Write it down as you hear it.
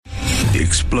The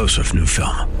explosive new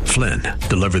film, Flynn,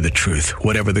 deliver the truth,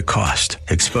 whatever the cost,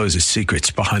 exposes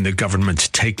secrets behind the government's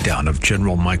takedown of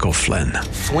General Michael Flynn.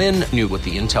 Flynn knew what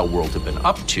the intel world had been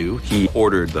up to. He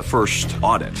ordered the first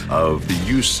audit of the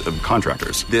use of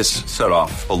contractors. This set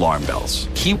off alarm bells.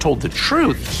 He told the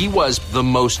truth. He was the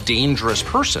most dangerous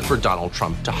person for Donald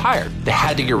Trump to hire. They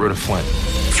had to get rid of Flynn.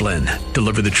 Flynn,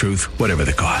 deliver the truth, whatever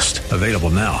the cost. Available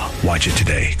now. Watch it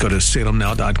today. Go to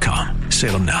salemnow.com.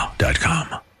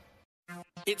 salemnow.com.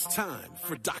 It's time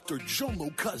for Dr.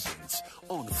 Jomo Cousins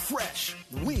on Fresh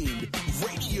Wind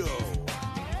Radio.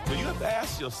 So you have to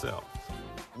ask yourself,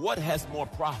 what has more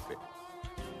profit?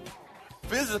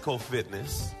 Physical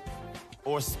fitness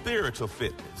or spiritual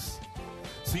fitness?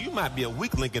 So you might be a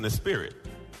weak link in the spirit,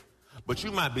 but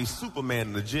you might be Superman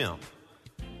in the gym.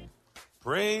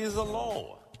 Praise the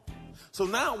Lord. So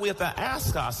now we have to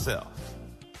ask ourselves,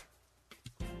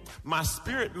 my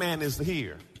spirit man is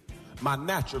here, my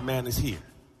natural man is here.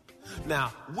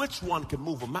 Now, which one can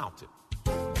move a mountain?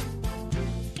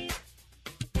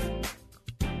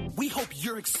 We hope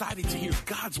you're excited to hear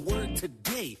God's word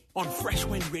today on Fresh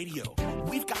Wind Radio.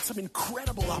 We've got some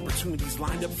incredible opportunities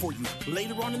lined up for you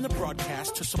later on in the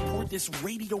broadcast to support this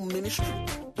radio ministry.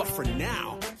 But for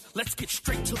now, let's get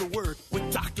straight to the word with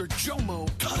Dr. Jomo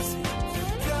Cousins.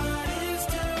 God is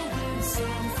doing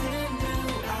something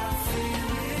new. I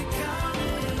feel it coming.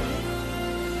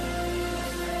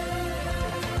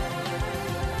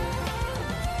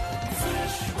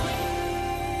 Fresh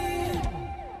Wind.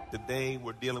 Today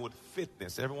we're dealing with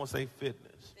fitness. Everyone say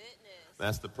fitness.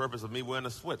 That's the purpose of me wearing a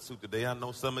sweatsuit today. I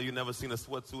know some of you never seen a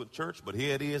sweatsuit at church, but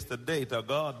here it is today. To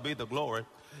God be the glory.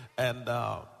 And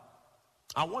I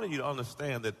wanted you to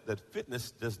understand that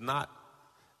fitness does not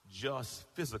just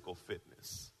physical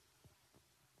fitness.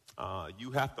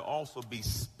 You have to also be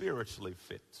spiritually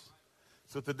fit.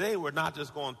 So today we're not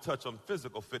just going to touch on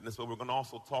physical fitness, but we're going to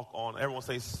also talk on, everyone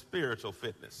say spiritual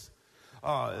fitness.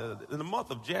 In the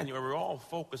month of January, we're all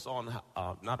focused on,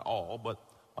 not all, but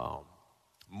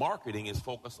marketing is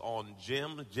focused on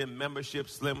gym membership,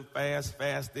 slim fast,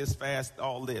 fast this, fast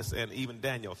all this, and even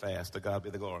Daniel fast, to God be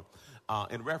the glory,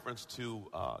 in reference to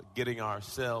getting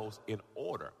ourselves in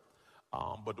order.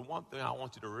 But the one thing I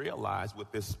want you to realize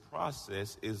with this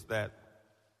process is that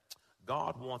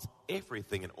God wants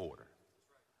everything in order,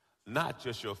 not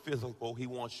just your physical. He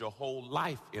wants your whole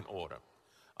life in order.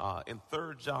 In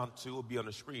 3 John 2, will be on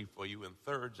the screen for you. In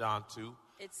 3 John 2,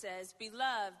 it says,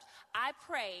 "Beloved, I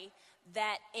pray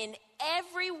that in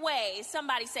every way,"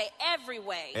 somebody say every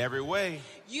way,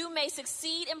 "you may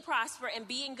succeed and prosper and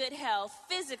be in good health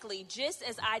physically, just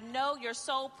as I know your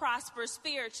soul prospers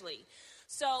spiritually."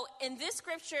 So in this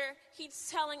scripture, he's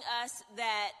telling us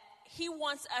that he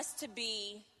wants us to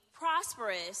be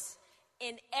prosperous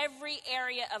in every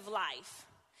area of life.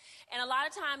 And a lot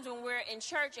of times when we're in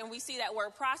church and we see that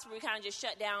word prosper, we kind of just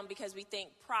shut down because we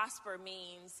think prosper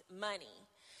means money.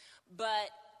 But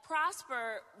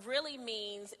prosper really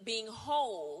means being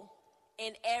whole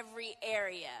in every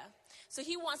area. So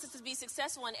he wants us to be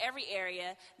successful in every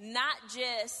area, not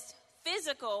just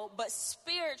physical, but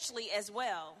spiritually as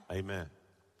well. Amen.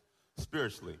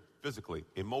 Spiritually, physically,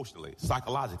 emotionally,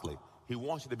 psychologically. He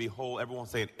wants you to be whole. Everyone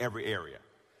say in every area.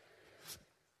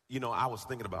 You know, I was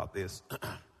thinking about this.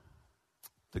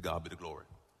 To God be the glory.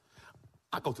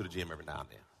 I go to the gym every now and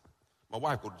then. My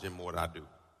wife goes to the gym more than I do.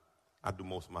 I do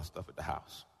most of my stuff at the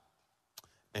house.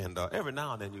 And every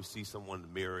now and then you see someone in the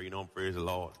mirror, praise the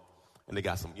Lord, and they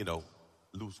got some,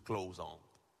 loose clothes on.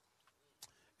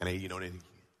 And they,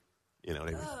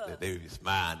 they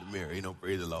smile in the mirror,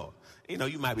 praise the Lord.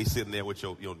 You might be sitting there with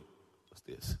your what's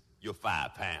this? Your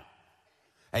 5 pound.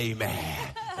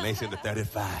 Amen. And they sitting at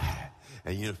 35,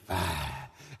 and you're 5.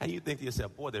 And you think to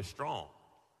yourself, boy, they're strong.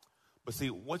 But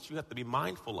see, what you have to be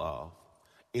mindful of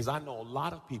is I know a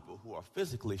lot of people who are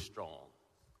physically strong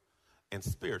and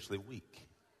spiritually weak.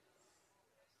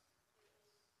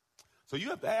 So you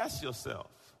have to ask yourself,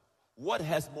 what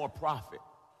has more profit?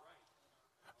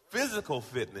 Physical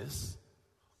fitness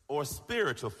or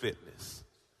spiritual fitness?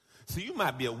 So you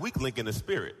might be a weak link in the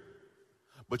spirit,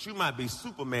 but you might be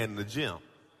Superman in the gym.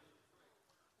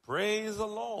 Praise the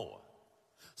Lord.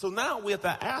 So now we have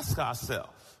to ask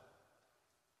ourselves,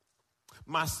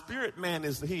 my spirit man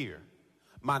is here,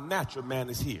 my natural man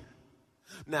is here.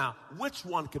 Now, which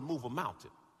one can move a mountain?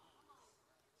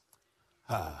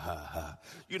 When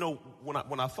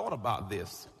I thought about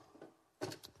this,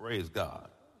 praise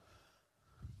God.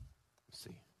 Let's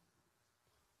see.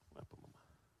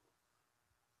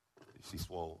 You see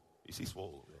swole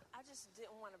over there. I just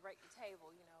didn't want to break the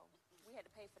table, We had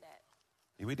to pay for that.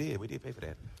 Yeah, we did pay for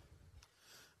that.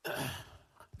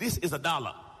 This is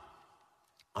 $1.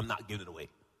 I'm not giving it away.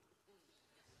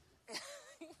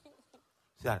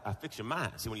 See, I fix your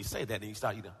mind. See, when you say that, then you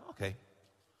start, okay.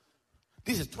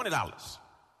 This is $20.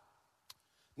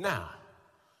 Now,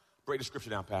 break the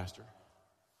scripture down, Pastor.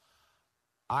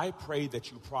 I pray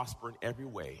that you prosper in every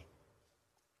way.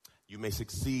 You may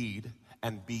succeed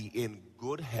and be in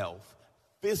good health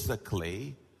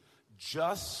physically,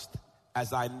 just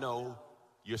as I know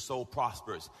your soul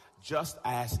prospers, just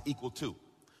as equal to.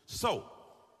 So,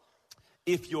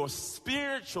 if your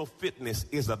spiritual fitness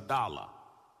is $1,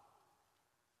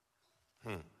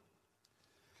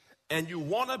 and you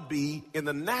want to be in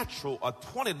the natural a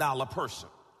 $20 person,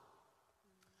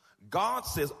 God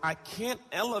says, I can't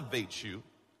elevate you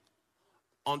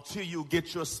until you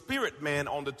get your spirit man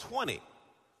on the 20.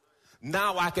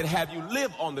 Now I can have you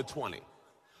live on the 20.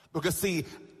 Because see,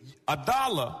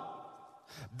 $1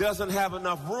 doesn't have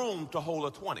enough room to hold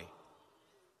a 20.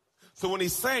 So when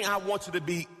he's saying, I want you to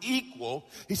be equal,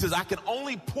 he says, I can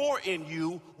only pour in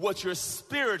you what you're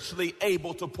spiritually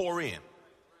able to pour in.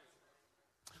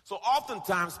 So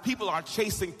oftentimes people are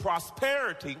chasing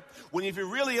prosperity when if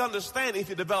you really understand, if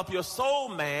you develop your soul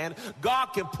man,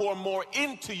 God can pour more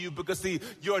into you because see,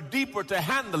 you're deeper to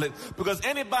handle it. Because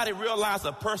anybody realize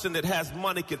a person that has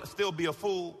money can still be a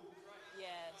fool? Yes.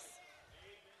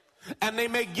 And they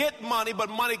may get money, but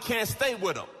money can't stay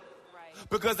with them. Right.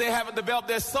 Because they haven't developed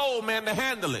their soul man to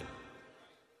handle it.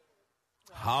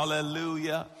 Right.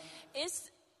 Hallelujah.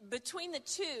 It's between the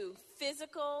two,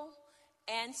 physical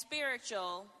and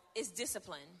spiritual, is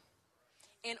discipline.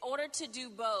 In order to do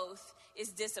both is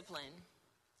discipline.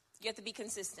 You have to be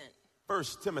consistent. 1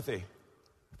 Timothy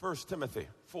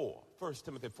 4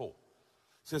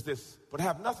 says this, but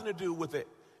have nothing to do with it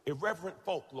irreverent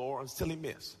folklore and silly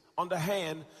myths. On the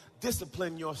hand,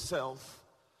 discipline yourself.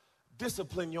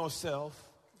 Discipline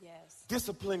yourself. Yes.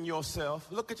 Discipline yourself.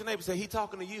 Look at your neighbor and say, he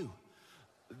talking to you.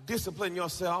 Discipline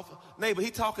yourself. Neighbor,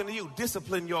 he talking to you.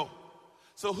 Discipline your.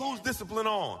 So who's discipline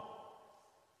on?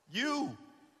 You.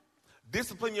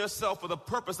 Discipline yourself for the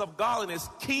purpose of godliness,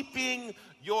 keeping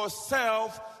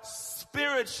yourself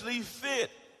spiritually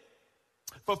fit.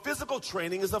 For physical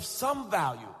training is of some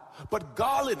value, but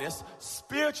godliness,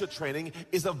 spiritual training,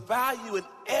 is of value in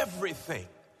everything,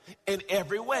 in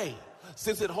every way,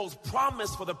 since it holds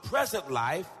promise for the present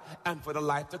life and for the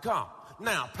life to come.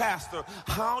 Now, Pastor,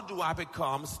 how do I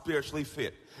become spiritually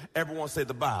fit? Everyone say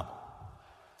the Bible.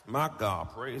 My God,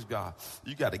 praise God.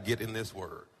 You got to get in this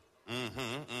word.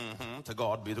 To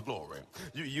God be the glory.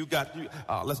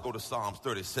 Let's go to Psalms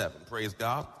 37. Praise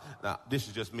God. Now, this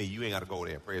is just me. You ain't got to go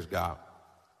there. Praise God.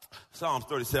 Psalms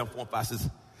 37, 4 and 5 says,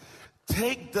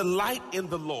 take delight in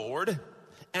the Lord,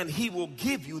 and he will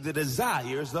give you the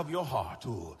desires of your heart.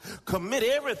 Ooh. Commit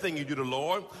everything you do to the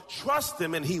Lord. Trust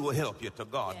him, and he will help you. To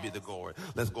God be the glory.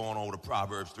 Let's go on over to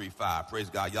Proverbs 3:5. Praise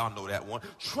God. Y'all know that one.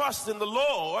 Trust in the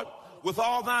Lord with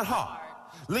all thy heart.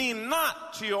 Lean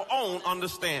not to your own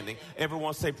understanding.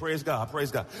 Everyone say, praise God,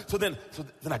 praise God. So then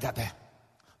I got that.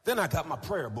 Then I got my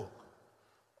prayer book.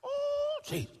 Oh,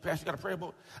 geez, Pastor, you got a prayer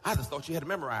book? I just thought you had to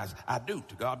memorize. I do.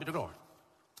 To God be the glory.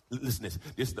 Listen to this.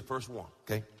 This is the first one,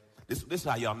 okay? This is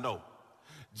how y'all know.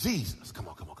 Jesus. Come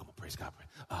on, praise God.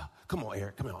 Come on,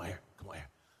 Eric.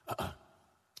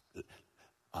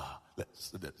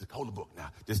 Let's hold the book now.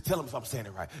 Just tell him if I'm saying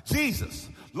it right. Jesus,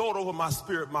 Lord over my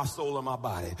spirit, my soul, and my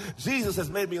body. Jesus has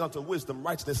made me unto wisdom,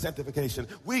 righteousness, sanctification.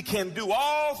 We can do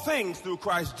all things through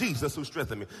Christ Jesus who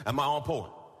strengthened me. Am I on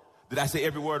point? Did I say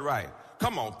every word right?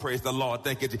 Come on, praise the Lord.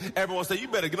 Thank you. Everyone say, you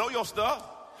better know your stuff.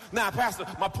 Now, Pastor,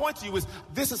 my point to you is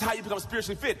this is how you become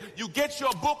spiritually fit. You get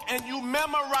your book and you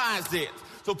memorize it.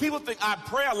 So people think I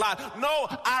pray a lot. No,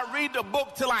 I read the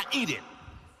book till I eat it.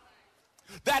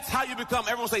 That's how you become,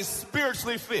 everyone say,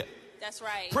 spiritually fit. That's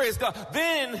right. Praise God.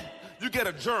 Then you get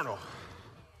a journal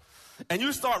and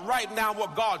you start writing down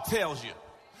what God tells you.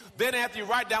 Then after you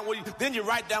write down you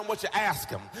write down what you ask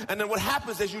him. And then what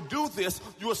happens as you do this,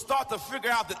 you will start to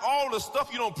figure out that all the stuff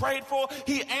you don't prayed for,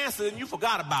 he answered and you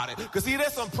forgot about it. Because see,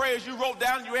 there's some prayers you wrote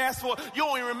down, you asked for, you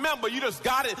don't even remember. You just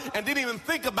got it and didn't even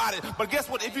think about it. But guess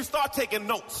what? If you start taking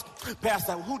notes,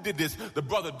 Pastor, who did this? The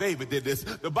brother David did this.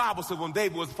 The Bible said when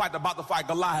David was about to fight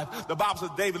Goliath, the Bible says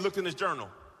David looked in his journal.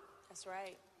 That's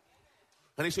right.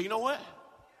 And he said, you know what?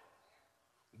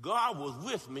 God was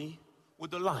with me with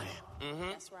the lion. Mm-hmm.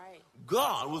 That's right.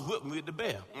 God was with me with the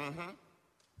bear. Mm-hmm.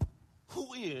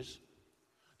 Who is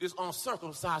this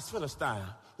uncircumcised Philistine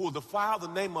who will defile the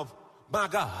name of my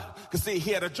God? Because see,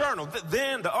 he had a journal.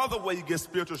 Then the other way you get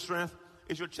spiritual strength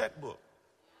is your checkbook.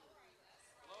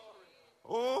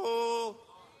 Oh.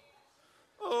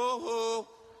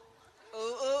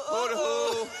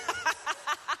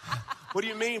 What do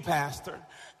you mean, Pastor?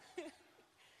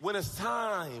 When it's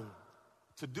time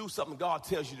to do something God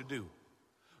tells you to do,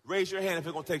 raise your hand if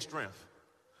it's going to take strength.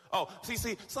 Oh,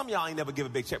 see, some of y'all ain't never give a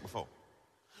big check before.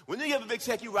 When you give a big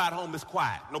check, you ride home, it's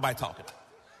quiet. Nobody talking.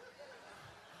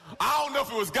 I don't know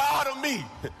if it was God or me,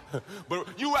 but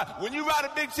when you write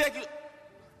a big check,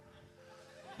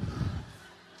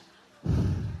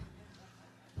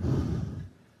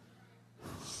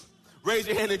 raise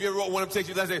your hand if you ever wrote one of them checks.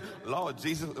 You say, Lord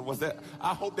Jesus, was that?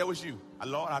 I hope that was you.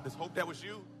 Lord, I just hope that was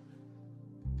you.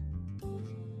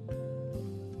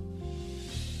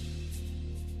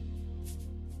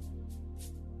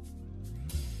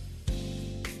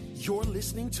 You're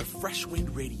listening to Fresh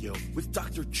Wind Radio with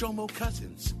Dr. Jomo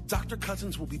Cousins. Dr.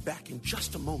 Cousins will be back in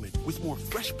just a moment with more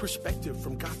fresh perspective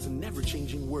from God's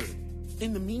never-changing word.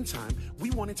 In the meantime, we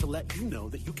wanted to let you know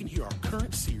that you can hear our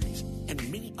current series and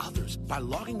many others by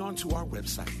logging on to our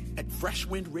website at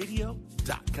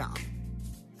freshwindradio.com.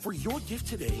 For your gift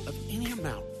today of any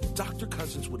amount, Dr.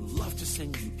 Cousins would love to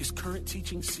send you his current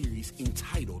teaching series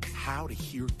entitled How to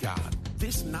Hear God.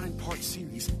 This 9-part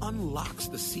series unlocks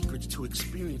the secrets to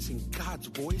experiencing God's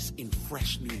voice in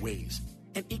fresh new ways,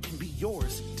 and it can be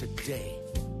yours today.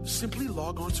 Simply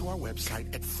log on to our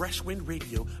website at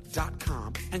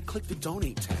freshwindradio.com and click the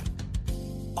Donate tab.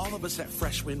 All of us at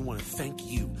Fresh Wind want to thank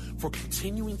you for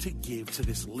continuing to give to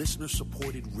this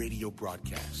listener-supported radio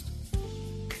broadcast.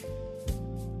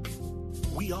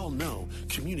 We all know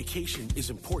communication is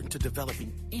important to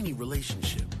developing any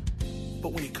relationship.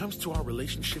 But when it comes to our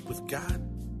relationship with God,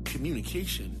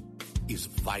 communication is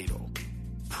vital.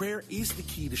 Prayer is the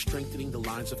key to strengthening the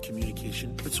lines of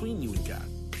communication between you and God.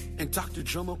 And Dr.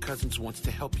 Jomo Cousins wants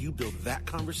to help you build that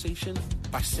conversation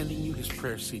by sending you his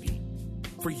prayer CD.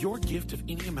 For your gift of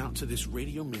any amount to this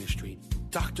radio ministry,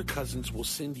 Dr. Cousins will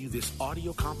send you this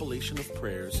audio compilation of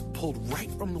prayers pulled right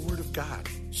from the Word of God.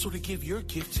 So to give your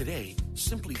gift today,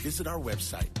 simply visit our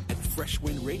website at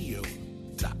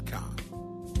freshwindradio.com.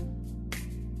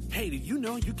 Hey, did you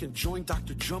know you can join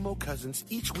Dr. Jomo Cousins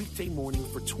each weekday morning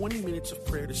for 20 minutes of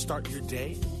prayer to start your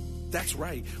day? That's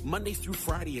right. Monday through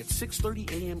Friday at 6:30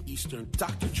 a.m. Eastern,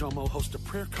 Dr. Jomo hosts a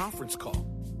prayer conference call.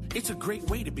 It's a great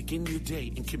way to begin your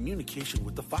day in communication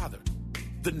with the Father.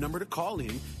 The number to call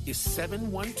in is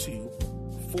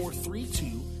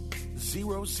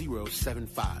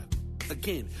 712-432-0075.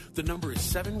 Again, the number is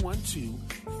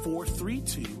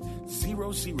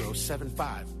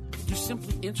 712-432-0075. You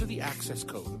simply enter the access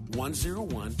code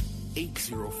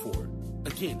 101804.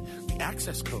 Again, the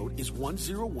access code is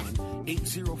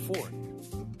 101804.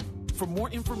 For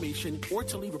more information or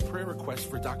to leave a prayer request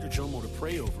for Dr. Jomo to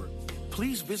pray over,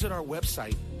 please visit our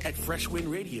website at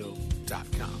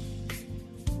freshwindradio.com.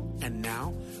 And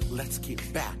now, let's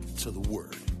get back to the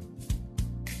Word.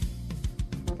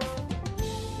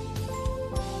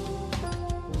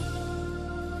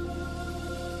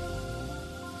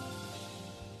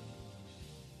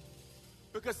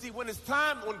 Because see, when it's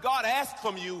time, when God asks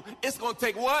from you, it's going to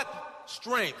take what?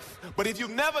 Strength. But if you've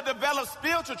never developed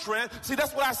spiritual strength, see,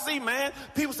 that's what I see, man.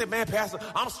 People say, man, Pastor,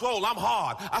 I'm swole, I'm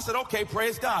hard. I said, okay,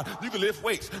 praise God. You can lift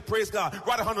weights. Praise God.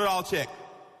 Write a $100 check.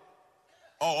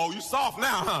 Oh, you soft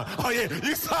now, huh? Oh, yeah,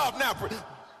 you soft now.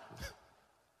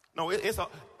 No,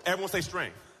 everyone say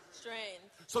strength. Strength.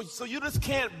 So you just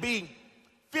can't be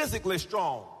physically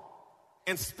strong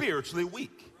and spiritually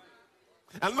weak.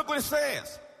 And look what it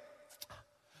says.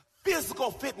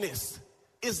 Physical fitness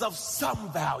is of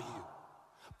some value,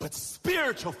 but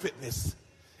spiritual fitness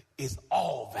is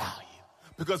all value.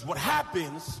 Because what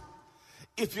happens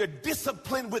if you're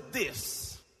disciplined with this,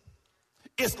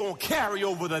 it's going to carry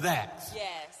over to that.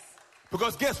 Yes.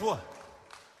 Because guess what?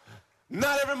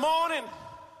 Not every morning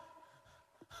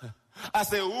I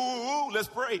say, ooh, let's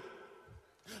pray.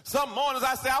 Some mornings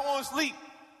I say, I want to sleep.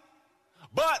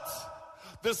 But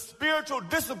the spiritual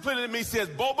discipline in me says,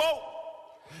 Bobo,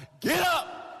 get up.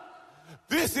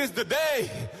 This is the day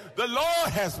the Lord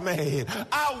has made.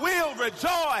 I will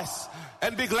rejoice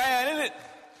and be glad in it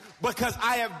because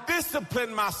I have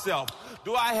disciplined myself.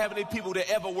 Do I have any people that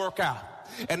ever work out?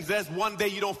 And there's one day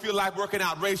you don't feel like working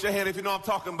out. Raise your hand if you know what I'm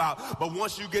talking about. But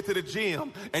once you get to the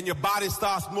gym and your body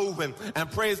starts moving and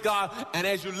praise God, and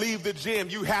as you leave the gym,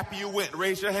 you happy you went.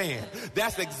 Raise your hand.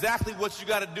 That's exactly what you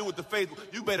got to do with the faith.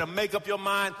 You better make up your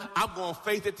mind. I'm going to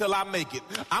faith it till I make it.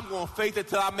 I'm going to faith it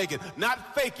till I make it.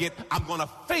 Not fake it. I'm going to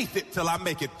faith it till I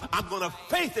make it. I'm going to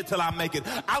faith it till I make it.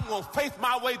 I'm going to faith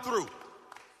my way through.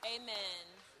 Amen.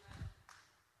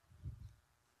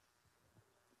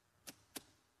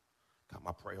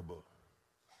 My prayer book.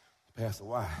 Pastor,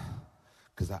 why?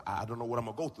 Because I don't know what I'm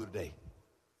going to go through today.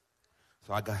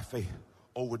 So I got faith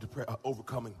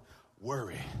overcoming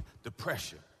worry,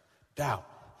 depression, doubt,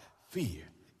 fear,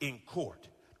 in court,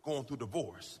 going through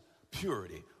divorce,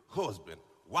 purity, husband,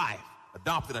 wife,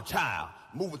 adopting a child,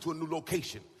 moving to a new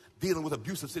location, dealing with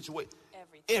abusive situations.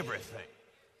 Everything.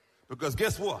 Because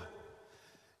guess what?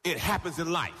 It happens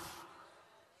in life.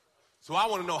 So I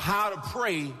want to know how to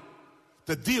pray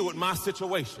to deal with my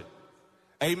situation.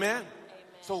 Amen?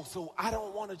 So I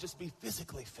don't want to just be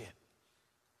physically fit.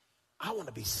 I want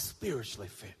to be spiritually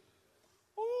fit.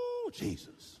 Oh,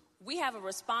 Jesus. We have a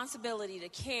responsibility to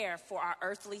care for our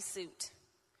earthly suit.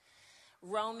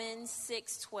 Romans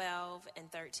 6:12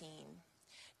 and 13.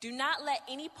 Do not let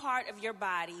any part of your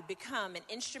body become an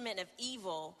instrument of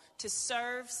evil to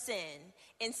serve sin.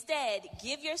 Instead,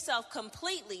 give yourself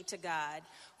completely to God,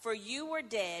 for you were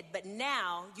dead, but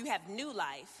now you have new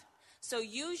life. So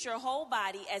use your whole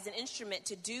body as an instrument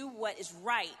to do what is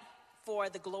right for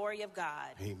the glory of God.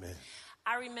 Amen.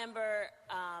 I remember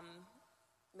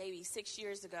maybe 6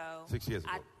 years ago,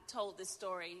 I told this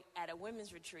story at a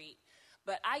women's retreat,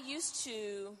 but I used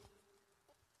to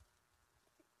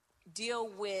deal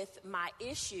with my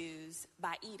issues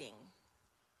by eating.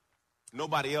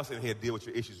 Nobody else in here deal with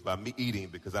your issues by me eating,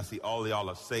 because I see all of y'all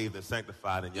are saved and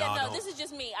sanctified, and y'all don't. This is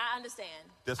just me. I understand.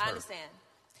 I understand.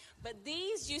 But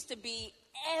these used to be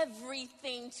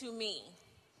everything to me.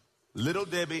 Little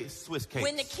Debbie Swiss cakes.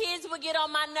 When the kids would get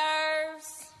on my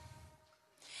nerves,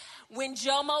 when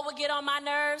Jomo would get on my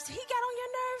nerves, he got on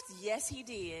your nerves? Yes, he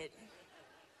did.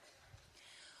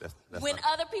 That's when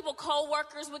other people,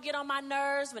 co-workers would get on my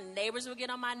nerves, when neighbors would get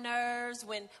on my nerves,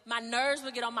 when my nerves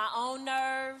would get on my own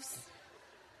nerves,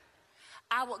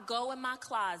 I would go in my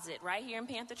closet right here in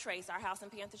Panther Trace, our house in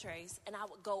Panther Trace, and I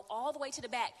would go all the way to the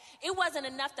back. It wasn't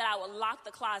enough that I would lock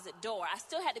the closet door. I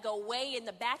still had to go way in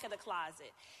the back of the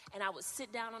closet, and I would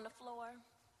sit down on the floor,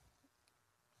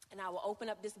 and I would open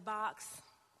up this box.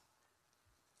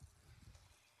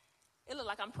 It looked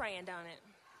like I'm praying, don't it?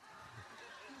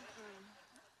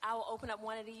 I will open up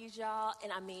one of these, y'all,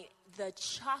 and I mean, the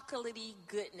chocolatey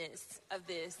goodness of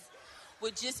this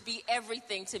would just be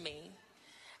everything to me.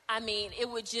 I mean, it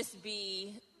would just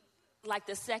be like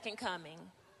the second coming.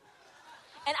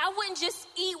 And I wouldn't just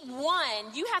eat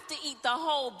one. You have to eat the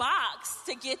whole box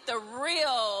to get the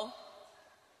real.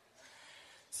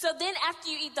 So then after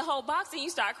you eat the whole box, and you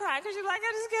start crying because you're like,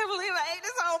 I just can't believe I ate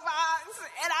this whole box,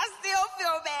 and I still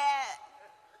feel bad.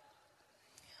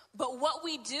 But what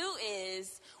we do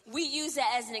is we use it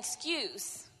as an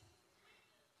excuse.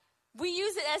 We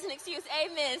use it as an excuse.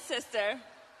 Amen, sister.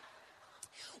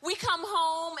 We come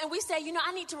home and we say,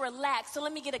 I need to relax, so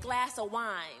let me get a glass of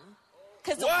wine.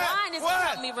 Because the wine is going to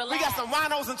help me relax. We got some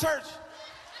winos in church.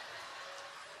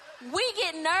 We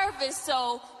get nervous,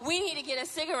 so we need to get a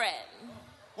cigarette.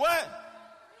 What?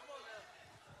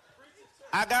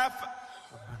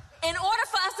 In order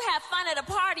for us to have fun at a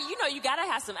party, you got to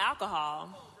have some alcohol.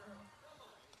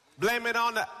 Blame it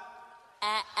on the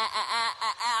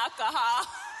alcohol.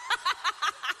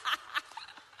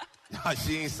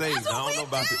 She ain't saved. That's what I don't know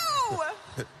about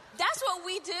it. That's what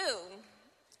we do.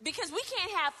 Because we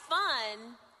can't have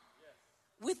fun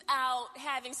without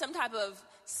having some type of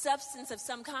substance of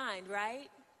some kind, right?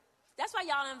 That's why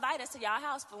y'all invite us to y'all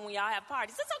house for when y'all have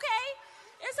parties. It's okay.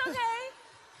 It's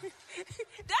okay.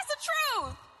 That's the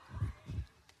truth.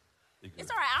 It's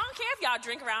all right. I don't care if y'all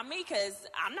drink around me because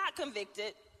I'm not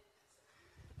convicted.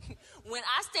 When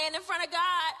I stand in front of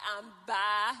God, I'm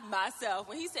by myself.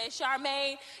 When he said,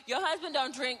 Charmaine, your husband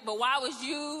don't drink, but why was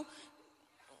you?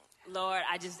 Lord,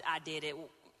 I did it.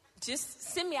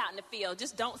 Just send me out in the field.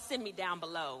 Just don't send me down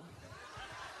below.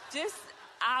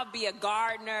 I'll be a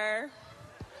gardener.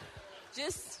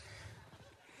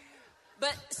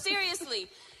 But seriously,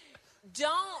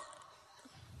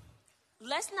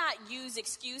 let's not use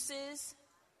excuses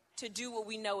to do what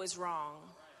we know is wrong.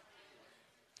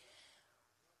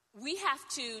 We have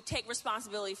to take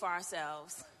responsibility for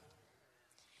ourselves.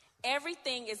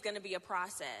 Everything is going to be a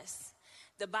process.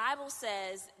 The Bible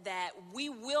says that we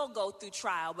will go through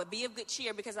trial, but be of good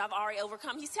cheer because I've already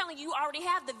overcome. He's telling you already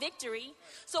have the victory.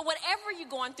 So whatever you're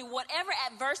going through, whatever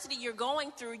adversity you're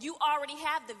going through, you already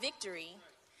have the victory.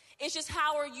 It's just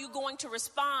how are you going to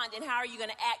respond and how are you going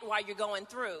to act while you're going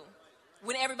through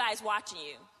when everybody's watching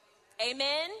you.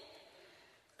 Amen?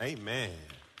 Amen.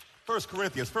 1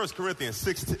 Corinthians 6,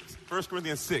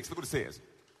 look what it says.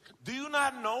 Do you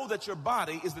not know that your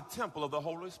body is the temple of the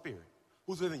Holy Spirit,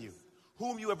 who's within you,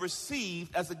 whom you have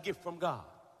received as a gift from God,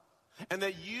 and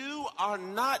that you are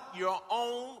not your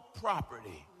own property?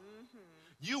 Mm-hmm.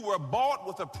 You were bought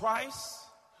with a price.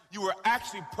 You were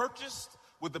actually purchased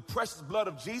with the precious blood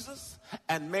of Jesus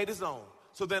and made his own.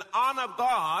 So then honor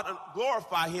God and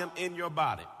glorify him in your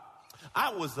body.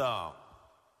 I was...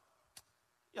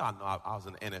 Y'all know I was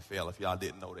in the NFL if y'all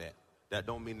didn't know that. That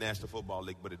don't mean National Football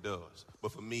League, but it does.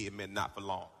 But for me, it meant not for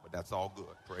long. But that's all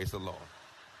good. Praise the Lord.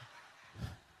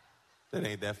 That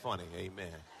ain't that funny.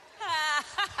 Amen.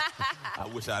 I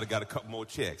wish I'd have got a couple more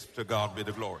checks. To God be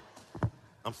the glory.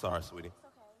 I'm sorry, sweetie.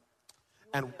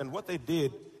 Okay. And what they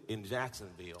did in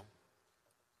Jacksonville.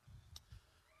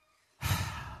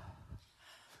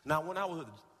 Now, when I was with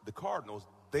the Cardinals,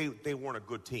 they weren't a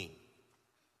good team.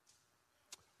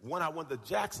 When I went to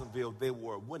Jacksonville, they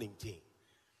were a winning team.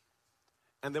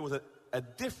 And there was a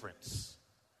difference.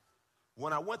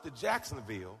 When I went to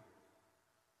Jacksonville,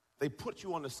 they put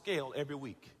you on the scale every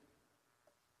week.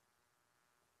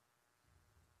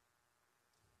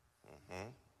 Mm-hmm.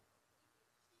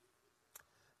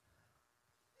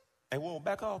 Hey, whoa,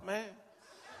 back off, man.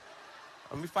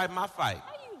 Let me fight my fight.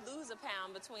 How you lose a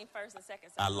pound between first and second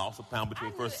service? I lost a pound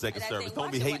between first and second service.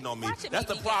 Don't be hating on me. That's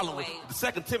the problem with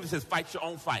the 2 Timothy says, fight your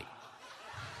own fight.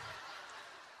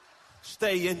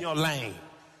 Stay in your lane.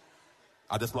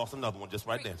 I just lost another one just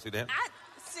right there. See that?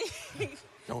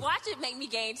 Watch it make me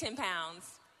gain 10 pounds.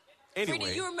 Anyway.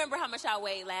 Freddie, you remember how much I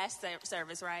weighed last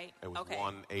service, right? It was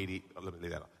 180. Let me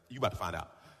leave that up. You about to find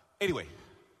out. Anyway,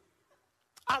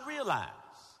 I realized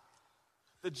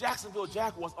the Jacksonville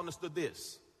Jaguars understood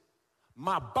this.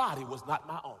 My body was not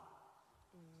my own.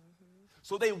 Mm-hmm.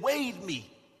 So they weighed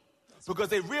me because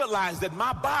they realized that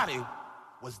my body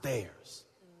was theirs.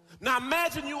 Mm-hmm. Now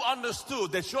imagine you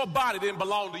understood that your body didn't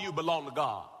belong to you, belonged to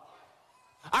God.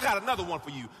 I got another one for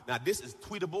you. Now this is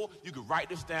tweetable. You can write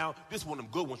this down. This is one of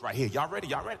them good ones right here. Y'all ready?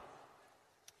 Y'all ready?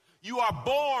 You are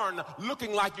born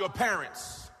looking like your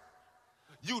parents.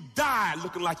 You die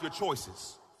looking like your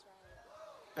choices.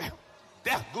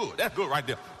 That's good. That's good right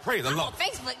there. Praise the Lord. On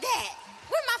Facebook, Dad.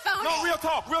 Where's my phone? No, real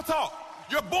talk, real talk.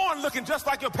 You're born looking just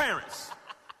like your parents.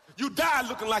 You die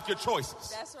looking like your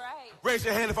choices. That's right. Raise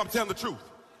your hand if I'm telling the truth.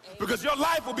 Amen. Because your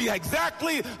life will be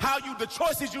exactly the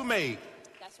choices you made.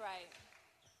 That's right.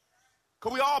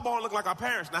 Because we all born looking like our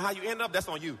parents. Now how you end up, that's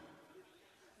on you.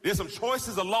 There's some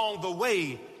choices along the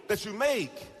way that you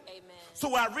make. Amen.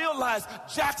 So I realized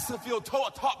Jacksonville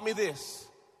taught me this.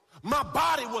 My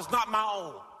body was not my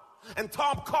own. And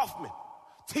Tom Kaufman,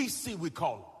 TC we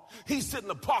call him, he'd sit in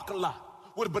the parking lot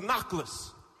with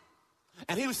binoculars.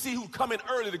 And he would see who'd come in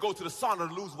early to go to the sauna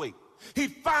to lose weight.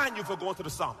 He'd fine you for going to the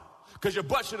sauna because your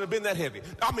butt shouldn't have been that heavy.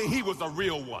 I mean, he was a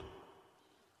real one.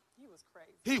 He was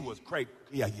crazy. He was crazy.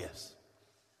 Yeah, yes.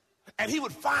 And he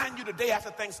would fine you the day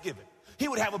after Thanksgiving. He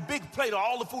would have a big plate of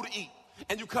all the food to eat.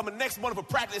 And you come the next morning for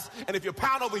practice, and if you're a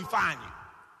pound over, he fine you.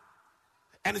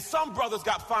 And some brothers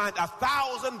got fined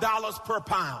 $1,000 per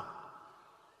pound.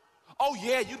 Oh,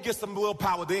 yeah, you'd get some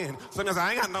willpower then. Sometimes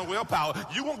I ain't got no willpower.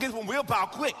 You won't get some willpower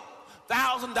quick.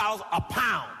 $1,000 a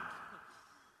pound.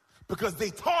 Because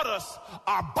they taught us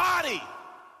our body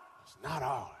is not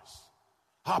ours.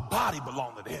 Our body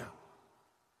belonged to them.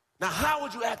 Now, how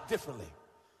would you act differently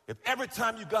if every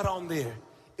time you got on there,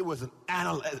 it was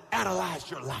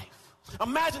analyze your life?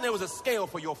 Imagine there was a scale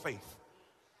for your faith.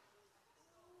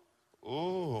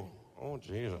 Oh,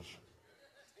 Jesus.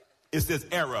 It says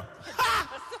error.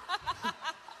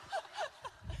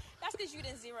 That's because you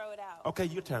didn't zero it out. Okay,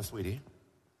 your turn, sweetie.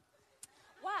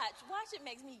 Watch it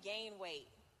makes me gain weight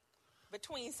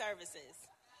between services.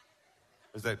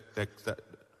 Is that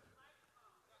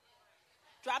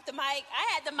Drop the mic.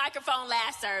 I had the microphone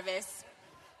last service.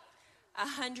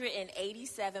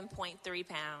 187.3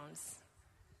 pounds.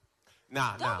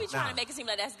 Don't be trying to make it seem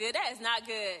like that's good. That is not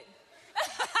good.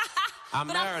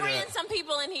 But I'm freeing some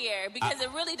people in here because it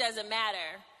really doesn't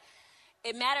matter.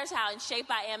 It matters how in shape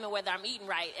I am and whether I'm eating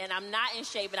right. And I'm not in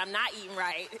shape and I'm not eating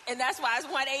right. And that's why it's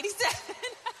 187.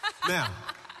 Now,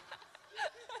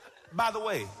 by the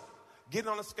way, getting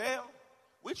on the scale,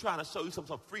 we're trying to show you some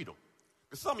freedom.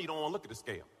 Because some of you don't want to look at the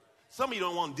scale. Some of you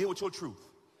don't want to deal with your truth.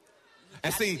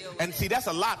 And see, that's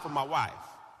a lot for my wife.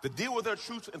 To deal with her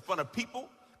truth in front of people,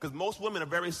 because most women are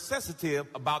very sensitive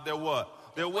about their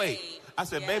what? Their weight. I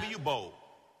said, baby, you bold.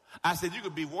 I said, you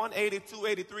could be 180,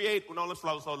 280, 380. No, let's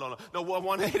slow. No,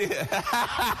 180.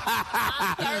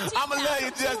 I'm going to love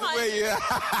you just the way you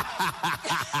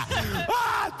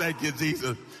are. Thank you,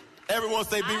 Jesus. Everyone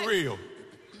say, be real.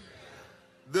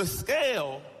 The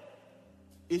scale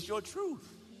is your truth.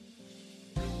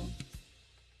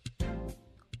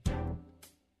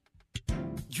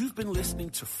 You've been listening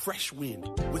to Fresh Wind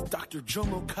with Dr.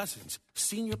 Jomo Cousins,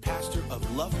 Senior Pastor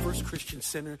of Love First Christian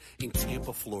Center in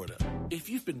Tampa, Florida. If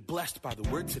you've been blessed by the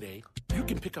word today, you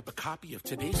can pick up a copy of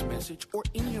today's message or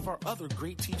any of our other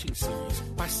great teaching series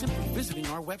by simply visiting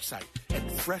our website at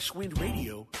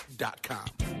freshwindradio.com.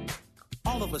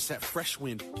 All of us at Fresh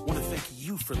Wind want to thank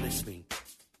you for listening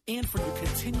and for your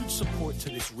continued support to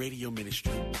this radio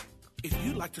ministry. If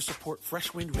you'd like to support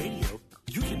Fresh Wind Radio,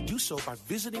 you can do so by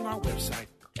visiting our website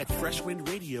at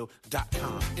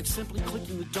freshwindradio.com and simply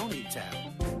clicking the Donate tab.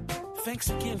 Thanks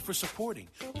again for supporting.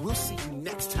 We'll see you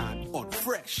next time on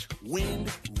Fresh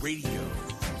Wind Radio.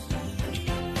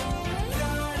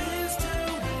 God is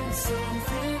doing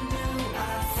something new.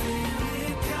 I feel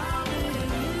it coming.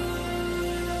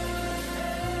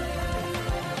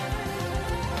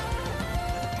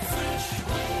 Fresh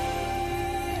Wind.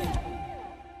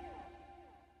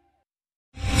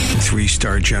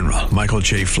 3-star General Michael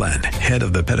J. Flynn, head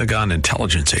of the Pentagon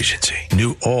Intelligence Agency,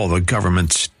 knew all the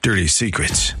government's dirty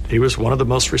secrets. He was one of the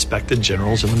most respected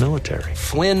generals in the military.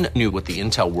 Flynn knew what the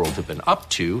intel world had been up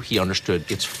to. He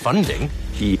understood its funding.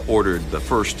 He ordered the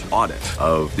first audit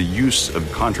of the use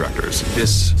of contractors.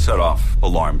 This set off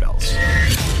alarm bells.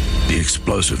 The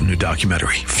explosive new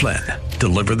documentary, Flynn,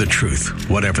 Deliver the Truth,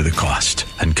 Whatever the Cost,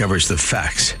 uncovers the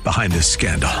facts behind this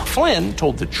scandal. Flynn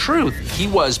told the truth. He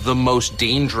was the most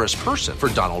dangerous person for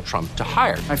Donald Trump to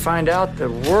hire. I find out the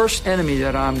worst enemy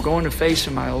that I'm going to face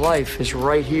in my life is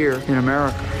right here in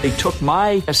America. They took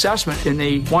my assessment and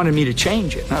they wanted me to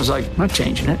change it. And I was like, I'm not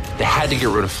changing it. They had to get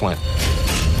rid of Flynn.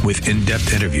 With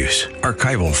in-depth interviews,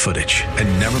 archival footage,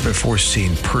 and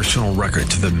never-before-seen personal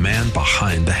records of the man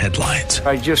behind the headlines.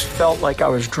 I just felt like I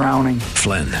was drowning.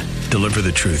 Flynn, Deliver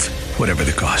the Truth, Whatever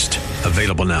the Cost.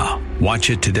 Available now.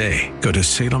 Watch it today. Go to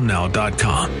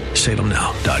salemnow.com.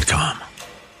 salemnow.com.